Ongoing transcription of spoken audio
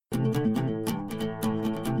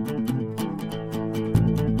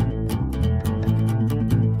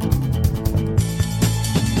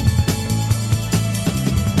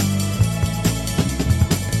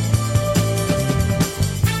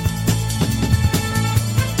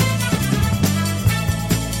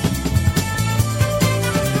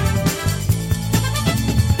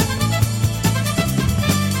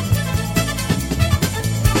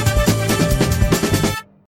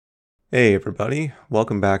Hey everybody,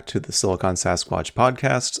 welcome back to the Silicon Sasquatch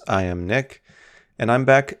podcast. I am Nick, and I'm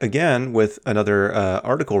back again with another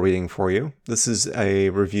article reading for you. This is a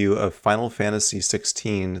review of Final Fantasy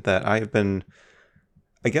XVI that I've been,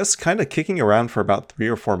 I guess, kind of kicking around for about 3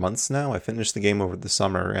 or 4 months now. I finished the game over the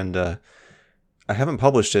summer, and I haven't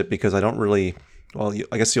published it because I don't really,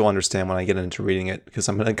 I guess you'll understand when I get into reading it, because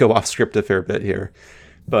I'm going to go off script a fair bit here.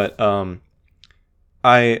 But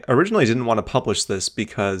I originally didn't want to publish this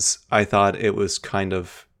because I thought it was kind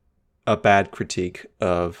of a bad critique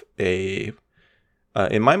of in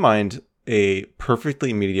my mind, a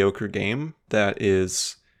perfectly mediocre game that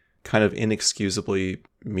is kind of inexcusably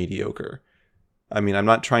mediocre. I mean, I'm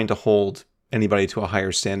not trying to hold anybody to a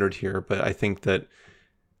higher standard here, but I think that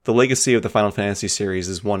the legacy of the Final Fantasy series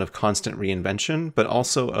is one of constant reinvention, but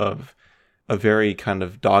also of a very kind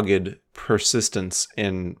of dogged persistence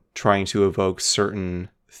in trying to evoke certain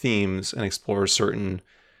themes and explore certain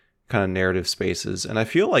kind of narrative spaces. And I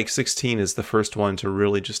feel like 16 is the first one to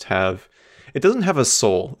really just have... It doesn't have a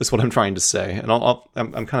soul, is what I'm trying to say. And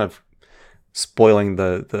I'm kind of spoiling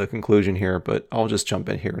the conclusion here, but I'll just jump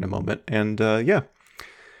in here in a moment. And yeah,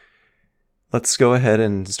 let's go ahead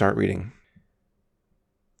and start reading.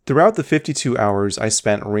 Throughout the 52 hours I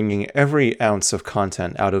spent wringing every ounce of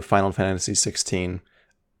content out of Final Fantasy XVI,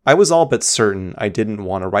 I was all but certain I didn't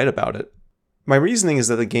want to write about it. My reasoning is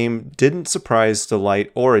that the game didn't surprise,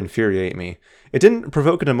 delight, or infuriate me. It didn't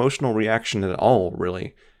provoke an emotional reaction at all,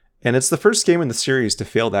 really. And it's the first game in the series to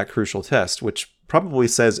fail that crucial test, which probably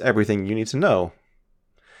says everything you need to know.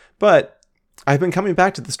 But I've been coming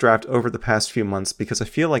back to this draft over the past few months because I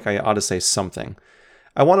feel like I ought to say something.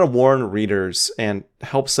 I want to warn readers and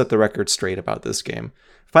help set the record straight about this game.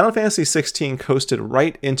 Final Fantasy XVI coasted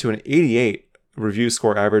right into an 88 review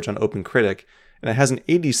score average on OpenCritic, and it has an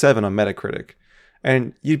 87 on Metacritic.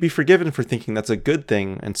 And you'd be forgiven for thinking that's a good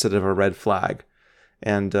thing instead of a red flag.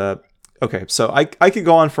 And, okay, so I could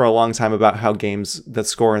go on for a long time about how games that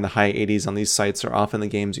score in the high 80s on these sites are often the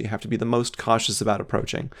games you have to be the most cautious about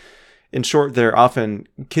approaching. In short, they're often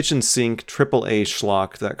kitchen sink AAA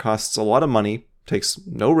schlock that costs a lot of money, takes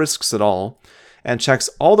no risks at all, and checks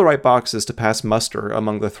all the right boxes to pass muster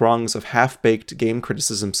among the throngs of half-baked game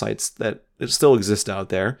criticism sites that still exist out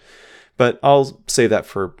there. But I'll save that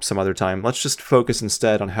for some other time. Let's just focus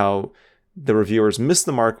instead on how the reviewers missed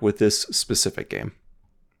the mark with this specific game.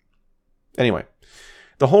 Anyway,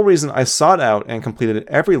 the whole reason I sought out and completed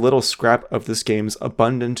every little scrap of this game's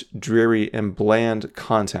abundant, dreary, and bland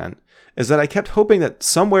content is that I kept hoping that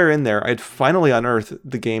somewhere in there I'd finally unearth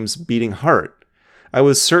the game's beating heart. I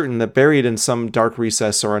was certain that buried in some dark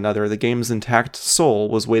recess or another, the game's intact soul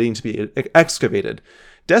was waiting to be excavated,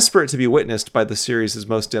 desperate to be witnessed by the series'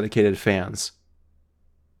 most dedicated fans.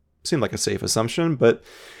 Seemed like a safe assumption, but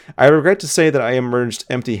I regret to say that I emerged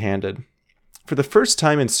empty-handed. For the first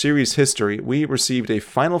time in series history, we received a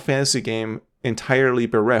Final Fantasy game entirely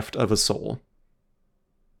bereft of a soul.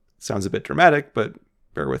 Sounds a bit dramatic, but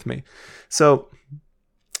bear with me. So,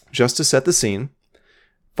 just to set the scene,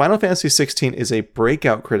 Final Fantasy XVI is a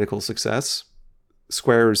breakout critical success.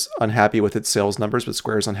 Square's unhappy with its sales numbers, but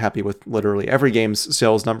Square's unhappy with literally every game's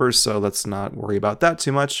sales numbers, so let's not worry about that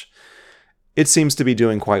too much. It seems to be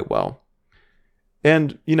doing quite well.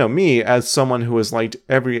 And, me, as someone who has liked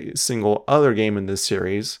every single other game in this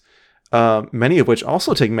series, many of which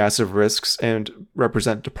also take massive risks and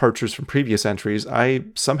represent departures from previous entries, I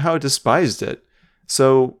somehow despised it.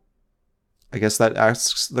 So, I guess that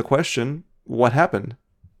asks the question, what happened?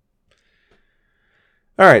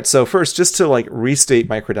 Alright, so first, just to restate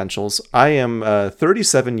my credentials, I am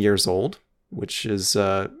 37 years old, which is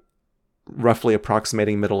roughly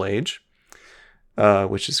approximating middle age,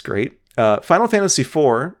 which is great. Final Fantasy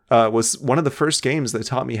IV was one of the first games that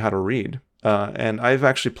taught me how to read, and I've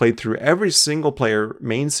actually played through every single player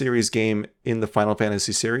main series game in the Final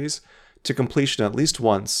Fantasy series to completion at least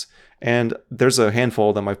once, and there's a handful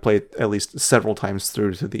of them I've played at least several times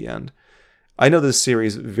through to the end. I know this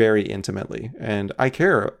series very intimately, and I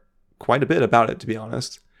care quite a bit about it, to be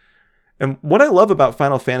honest. And what I love about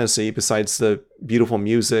Final Fantasy, besides the beautiful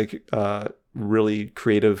music, really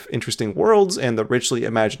creative, interesting worlds, and the richly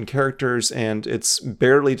imagined characters, and its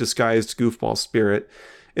barely disguised goofball spirit,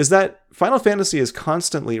 is that Final Fantasy is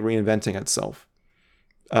constantly reinventing itself.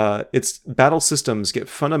 Its battle systems get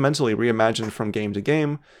fundamentally reimagined from game to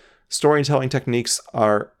game. Storytelling techniques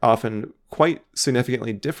are often quite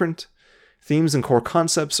significantly different. Themes and core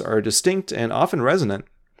concepts are distinct and often resonant.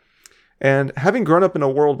 And having grown up in a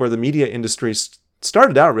world where the media industry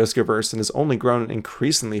started out risk-averse and has only grown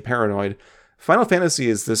increasingly paranoid, Final Fantasy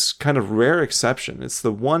is this kind of rare exception. It's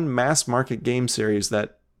the one mass-market game series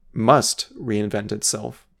that must reinvent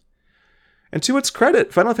itself. And to its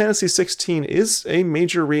credit, Final Fantasy XVI is a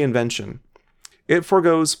major reinvention. It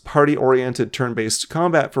forgoes party-oriented turn-based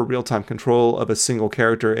combat for real-time control of a single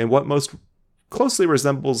character in what most closely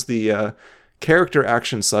resembles the character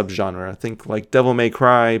action subgenre. Think like Devil May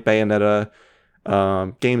Cry, Bayonetta,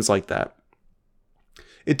 games like that.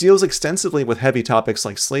 It deals extensively with heavy topics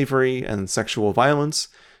like slavery and sexual violence,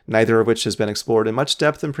 neither of which has been explored in much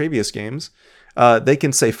depth in previous games. They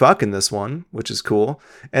can say fuck in this one, which is cool,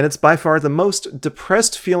 and it's by far the most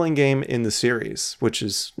depressed-feeling game in the series, which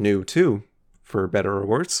is new too, for better or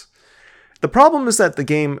worse. The problem is that the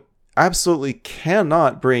game absolutely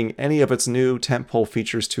cannot bring any of its new tentpole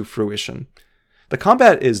features to fruition. The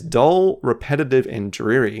combat is dull, repetitive, and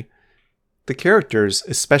dreary. The characters,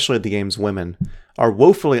 especially the game's women, are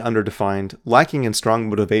woefully underdefined, lacking in strong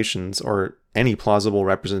motivations or any plausible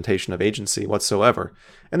representation of agency whatsoever.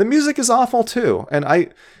 And the music is awful too, and I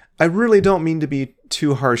really don't mean to be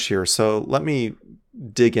too harsh here, so let me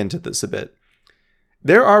dig into this a bit.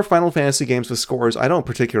 There are Final Fantasy games with scores I don't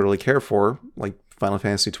particularly care for, like Final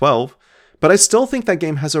Fantasy XII, but I still think that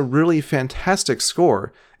game has a really fantastic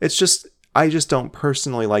score. I just don't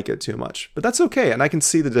personally like it too much, but that's okay, and I can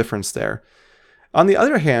see the difference there. On the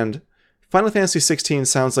other hand, Final Fantasy XVI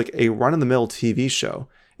sounds like a run-of-the-mill TV show.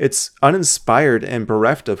 It's uninspired and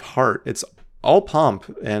bereft of heart. It's all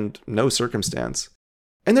pomp and no circumstance.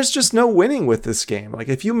 And there's just no winning with this game. Like,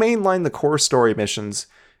 if you mainline the core story missions,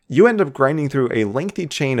 you end up grinding through a lengthy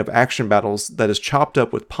chain of action battles that is chopped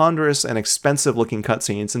up with ponderous and expensive-looking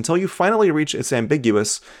cutscenes until you finally reach its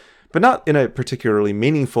ambiguous, but not in a particularly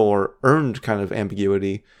meaningful or earned kind of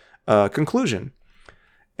ambiguity, conclusion.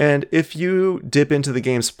 And if you dip into the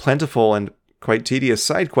game's plentiful and quite tedious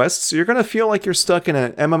side quests, you're going to feel like you're stuck in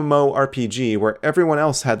an MMORPG where everyone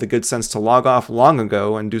else had the good sense to log off long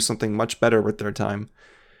ago and do something much better with their time.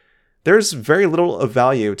 There's very little of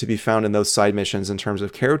value to be found in those side missions in terms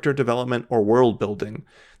of character development or world building.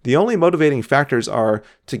 The only motivating factors are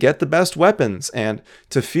to get the best weapons and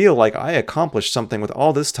to feel like I accomplished something with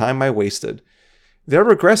all this time I wasted. They're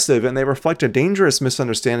regressive and they reflect a dangerous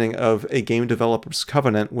misunderstanding of a game developer's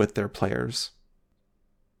covenant with their players.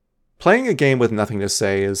 Playing a game with nothing to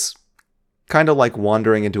say is kind of like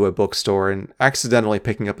wandering into a bookstore and accidentally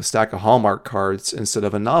picking up a stack of Hallmark cards instead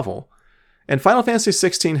of a novel. And Final Fantasy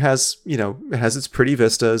XVI has its pretty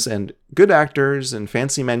vistas and good actors and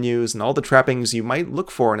fancy menus and all the trappings you might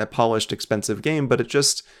look for in a polished, expensive game, but it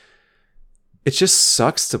just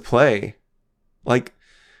sucks to play. Like,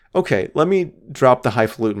 okay, let me drop the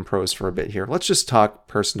highfalutin prose for a bit here. Let's just talk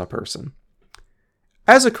person to person.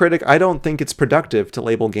 As a critic, I don't think it's productive to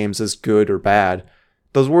label games as good or bad.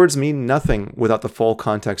 Those words mean nothing without the full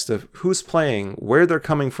context of who's playing, where they're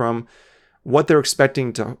coming from, what they're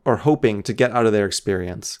expecting to or hoping to get out of their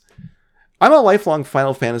experience. I'm a lifelong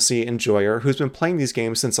Final Fantasy enjoyer who's been playing these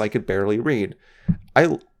games since I could barely read.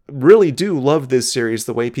 I really do love this series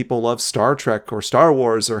the way people love Star Trek or Star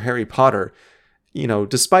Wars or Harry Potter.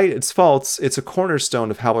 Despite its faults, it's a cornerstone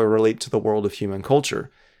of how I relate to the world of human culture.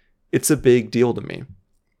 It's a big deal to me.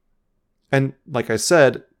 And like I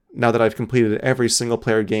said, now that I've completed every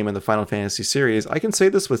single-player game in the Final Fantasy series, I can say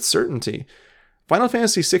this with certainty. Final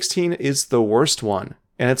Fantasy XVI is the worst one,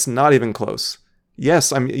 and it's not even close.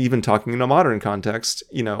 Yes, I'm even talking in a modern context.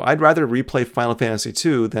 I'd rather replay Final Fantasy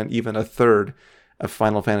II than even a third of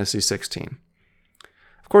Final Fantasy XVI.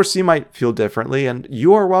 Of course, you might feel differently, and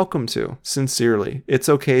you are welcome to, sincerely. It's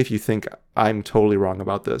okay if you think I'm totally wrong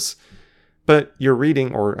about this. But you're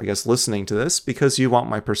reading, or I guess listening to this, because you want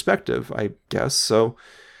my perspective, I guess. So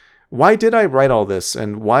why did I write all this,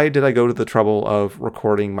 and why did I go to the trouble of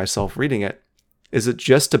recording myself reading it? Is it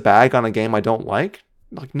just to bag on a game I don't like?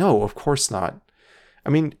 Like, no, of course not. I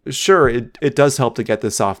mean, sure, it does help to get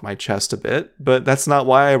this off my chest a bit, but that's not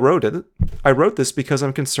why I wrote it. I wrote this because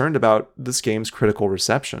I'm concerned about this game's critical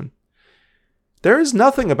reception. There is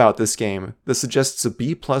nothing about this game that suggests a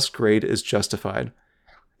B+ grade is justified.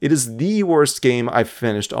 It is the worst game I've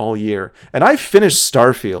finished all year, and I finished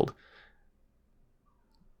Starfield.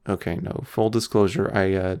 Okay, no, full disclosure,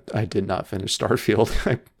 I did not finish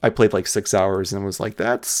Starfield. I played like 6 hours and was like,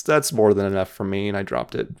 that's more than enough for me, and I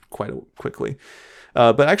dropped it quite quickly.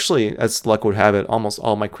 But actually, as luck would have it, almost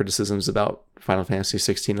all my criticisms about Final Fantasy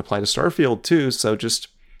XVI apply to Starfield too, so just,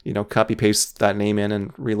 copy-paste that name in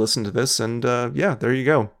and re-listen to this, and yeah, there you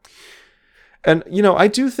go. And, I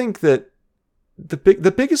do think that the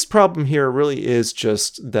biggest problem here really is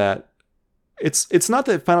just that it's not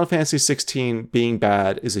that Final Fantasy XVI being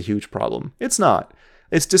bad is a huge problem. It's not.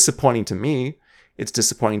 It's disappointing to me. It's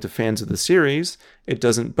disappointing to fans of the series. It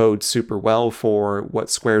doesn't bode super well for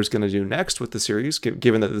what Square's going to do next with the series,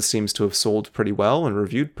 given that this seems to have sold pretty well and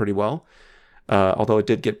reviewed pretty well. although it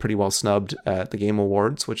did get pretty well snubbed at the Game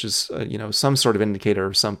Awards, which is, some sort of indicator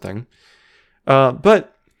of something.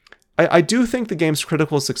 But I do think the game's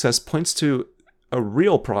critical success points to a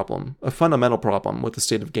real problem, a fundamental problem with the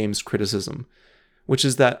state of games criticism, which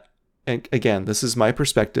is that, and again, this is my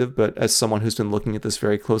perspective, but as someone who's been looking at this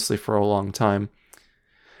very closely for a long time,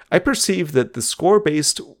 I perceive that the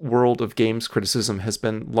score-based world of games criticism has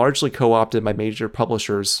been largely co-opted by major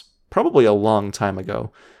publishers probably a long time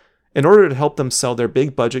ago in order to help them sell their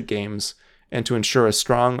big-budget games and to ensure a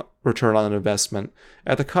strong return on investment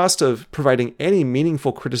at the cost of providing any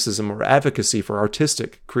meaningful criticism or advocacy for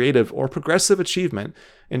artistic, creative, or progressive achievement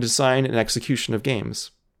in design and execution of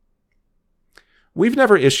games. We've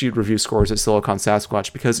never issued review scores at Silicon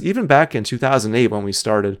Sasquatch because even back in 2008 when we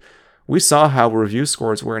started, we saw how review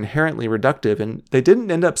scores were inherently reductive and they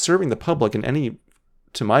didn't end up serving the public in any,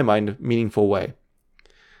 to my mind, meaningful way.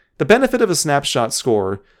 The benefit of a snapshot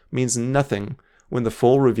score means nothing when the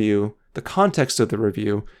full review, the context of the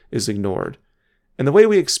review, is ignored. And the way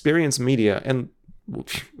we experience media, and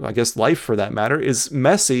I guess life for that matter, is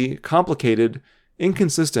messy, complicated,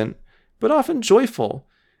 inconsistent, but often joyful.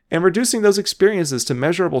 And reducing those experiences to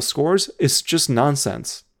measurable scores is just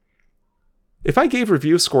nonsense. If I gave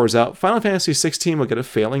review scores out, Final Fantasy XVI would get a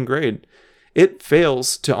failing grade. It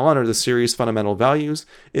fails to honor the series' fundamental values.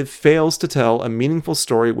 It fails to tell a meaningful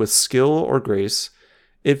story with skill or grace.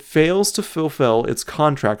 It fails to fulfill its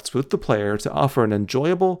contracts with the player to offer an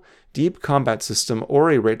enjoyable, deep combat system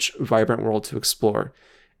or a rich, vibrant world to explore.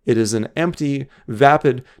 It is an empty,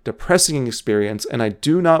 vapid, depressing experience, and I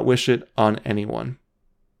do not wish it on anyone.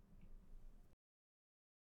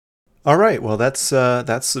 All right, well, that's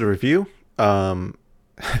the review.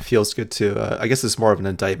 It feels good to, I guess it's more of an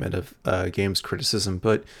indictment of games criticism,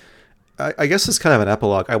 but I guess it's kind of an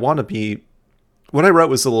epilogue. What I wrote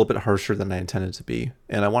was a little bit harsher than I intended to be,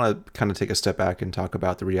 and I want to kind of take a step back and talk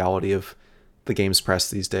about the reality of the games press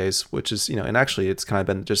these days, which is, and actually it's kind of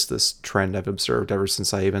been just this trend I've observed ever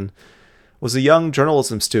since I even was a young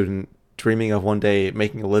journalism student dreaming of one day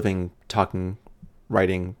making a living talking,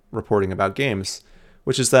 writing, reporting about games,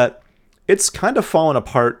 which is that it's kind of fallen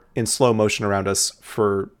apart in slow motion around us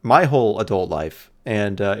for my whole adult life,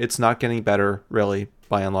 and it's not getting better, really,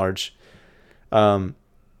 by and large.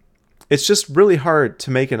 It's just really hard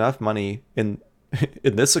to make enough money in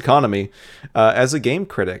this economy as a game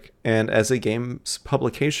critic and as a games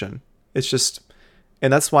publication. It's just,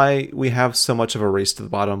 and that's why we have so much of a race to the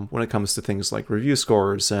bottom when it comes to things like review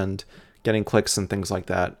scores and getting clicks and things like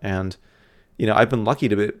that. And I've been lucky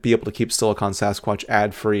to be able to keep Silicon Sasquatch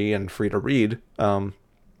ad-free and free to read. Most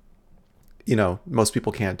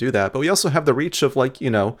people can't do that, but we also have the reach of a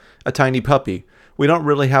tiny puppy. We don't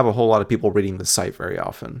really have a whole lot of people reading the site very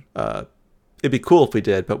often. It'd be cool if we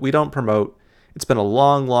did, but we don't promote. It's been a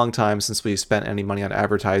long, long time since we spent any money on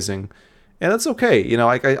advertising, and that's okay.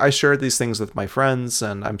 I share these things with my friends,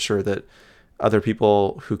 and I'm sure that other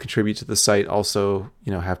people who contribute to the site also,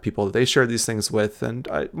 have people that they share these things with. And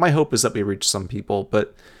my hope is that we reach some people,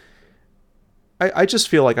 but I just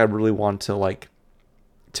feel like I really want to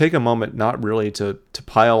take a moment, not really to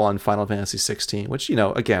pile on Final Fantasy XVI, which,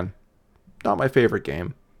 again, not my favorite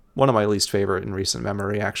game, one of my least favorite in recent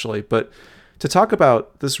memory, actually, but to talk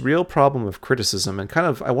about this real problem of criticism and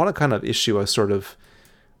I want to issue a sort of,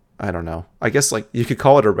 I don't know, I guess you could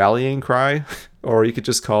call it a rallying cry, or you could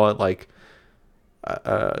just call it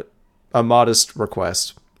a modest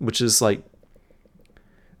request, which is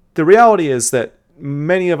the reality is that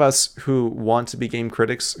many of us who want to be game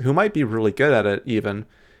critics, who might be really good at it even,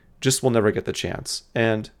 just will never get the chance.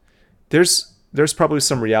 And there's probably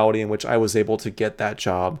some reality in which I was able to get that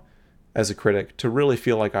job as a critic, to really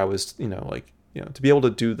feel like I was, to be able to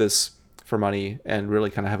do this for money and really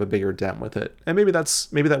kind of have a bigger dent with it. And maybe that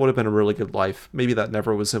would have been a really good life. Maybe that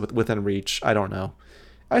never was within reach. I don't know.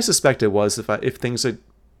 I suspect it was if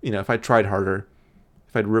I'd tried harder,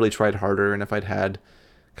 if I'd really tried harder, and if I'd had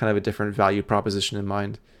kind of a different value proposition in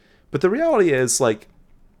mind. But the reality is,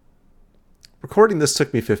 recording this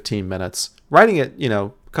took me 15 minutes. Writing it,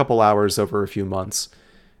 a couple hours over a few months.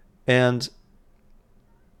 And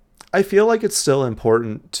I feel like it's still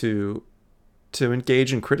important to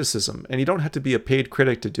engage in criticism. And you don't have to be a paid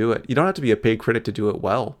critic to do it. You don't have to be a paid critic to do it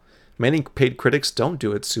well. Many paid critics don't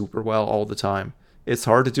do it super well all the time. It's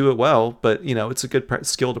hard to do it well, but it's a good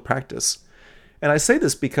skill to practice. And I say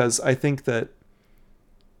this because I think that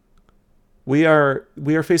we are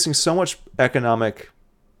facing so much economic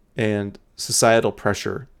and societal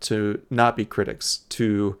pressure to not be critics,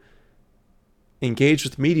 to engage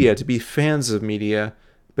with media, to be fans of media,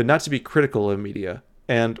 but not to be critical of media.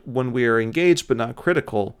 And when we are engaged but not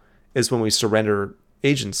critical is when we surrender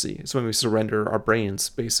agency. It's when we surrender our brains,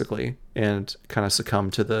 basically, and kind of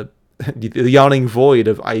succumb to the yawning void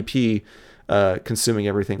of IP consuming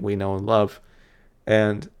everything we know and love.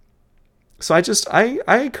 And so I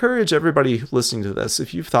encourage everybody listening to this,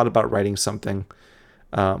 if you've thought about writing something,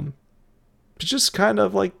 to just kind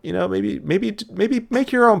of like, maybe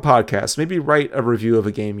make your own podcast. Maybe write a review of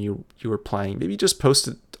a game you were playing. Maybe just post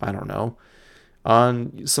it, I don't know,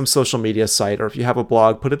 on some social media site, or if you have a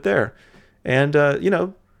blog, put it there. And,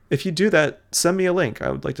 if you do that, send me a link. I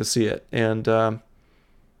would like to see it. And,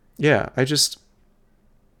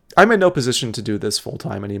 I'm in no position to do this full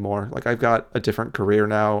time anymore. Like, I've got a different career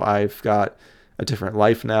now. I've got a different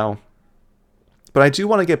life now. But I do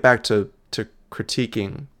want to get back to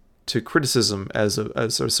critiquing, to criticism as a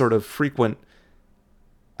sort of frequent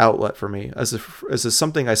outlet for me, as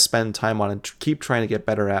something I spend time on and keep trying to get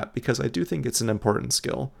better at, because I do think it's an important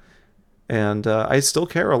skill. And I still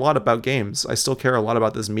care a lot about games. I still care a lot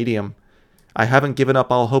about this medium. I haven't given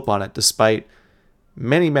up all hope on it, despite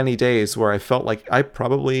many, many days where I felt like I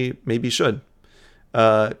probably maybe should,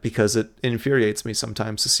 because it infuriates me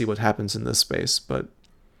sometimes to see what happens in this space. But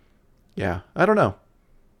yeah, I don't know.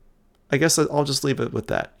 I guess I'll just leave it with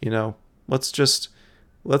that.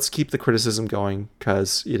 Let's keep the criticism going,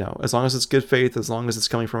 because, as long as it's good faith, as long as it's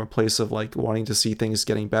coming from a place of like wanting to see things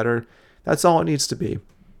getting better, that's all it needs to be.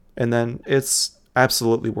 And then it's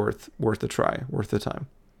absolutely worth a try, worth the time.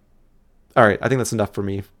 All right, I think that's enough for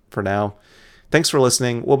me for now. Thanks for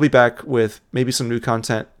listening. We'll be back with maybe some new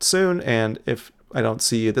content soon. And if I don't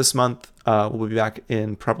see you this month, we'll be back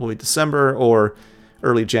in probably December or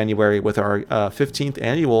early January with our 15th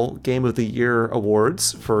annual Game of the Year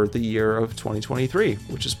awards for the year of 2023,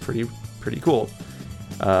 which is pretty cool.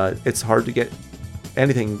 It's hard to get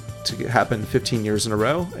anything to happen 15 years in a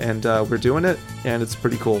row, and we're doing it, and it's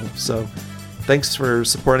pretty cool. So thanks for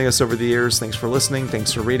supporting us over the years. Thanks for listening.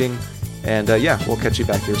 Thanks for reading. And we'll catch you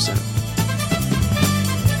back here soon.